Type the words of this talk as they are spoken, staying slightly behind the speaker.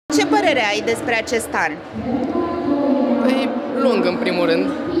Ce părere ai despre acest an? E lung în primul rând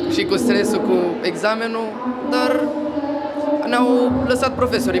și cu stresul, cu examenul, dar ne-au lăsat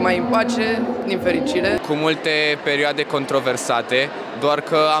profesorii mai în pace, din fericire. Cu multe perioade controversate, doar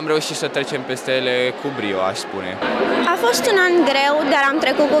că am reușit să trecem peste ele cu brio, aș spune. A fost un an greu, dar am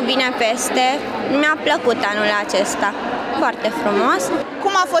trecut cu bine peste. Mi-a plăcut anul acesta. Foarte frumos.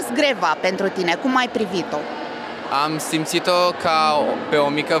 Cum a fost greva pentru tine? Cum ai privit-o? Am simțit-o ca pe o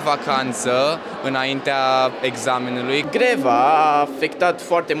mică vacanță înaintea examenului. Greva a afectat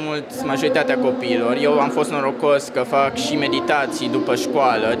foarte mult majoritatea copiilor. Eu am fost norocos că fac și meditații după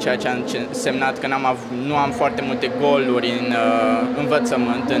școală, ceea ce a însemnat că nu am foarte multe goluri în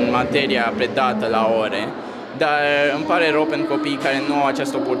învățământ, în materia predată la ore. Dar îmi pare rău pentru copiii care nu au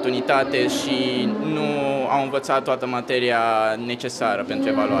această oportunitate și nu au învățat toată materia necesară pentru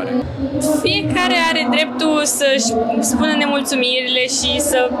evaluare. Fiecare are dreptul să-și spună nemulțumirile și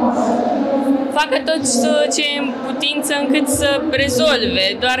să facă tot ce e în putință încât să rezolve.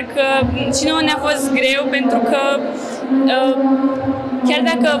 Doar că și nouă ne-a fost greu pentru că chiar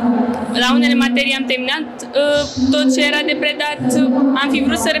dacă la unele materii am terminat tot ce era de predat, am fi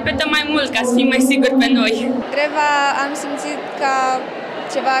vrut să repetăm mai mult ca să fim mai siguri pe noi. Greva am simțit ca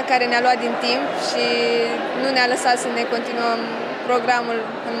ceva care ne-a luat din timp și nu ne-a lăsat să ne continuăm programul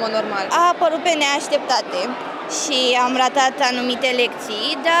în mod normal. A apărut pe neașteptate și am ratat anumite lecții,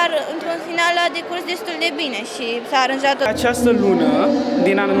 dar într-un final a decurs destul de bine și s-a aranjat tot. Această lună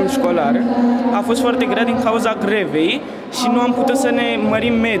din anul școlar a fost foarte grea din cauza grevei și nu am putut să ne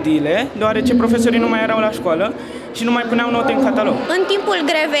mărim mediile, deoarece profesorii nu mai erau la școală și nu mai puneau note în catalog. În timpul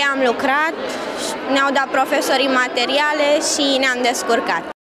grevei am lucrat, ne-au dat profesorii materiale și ne-am descurcat.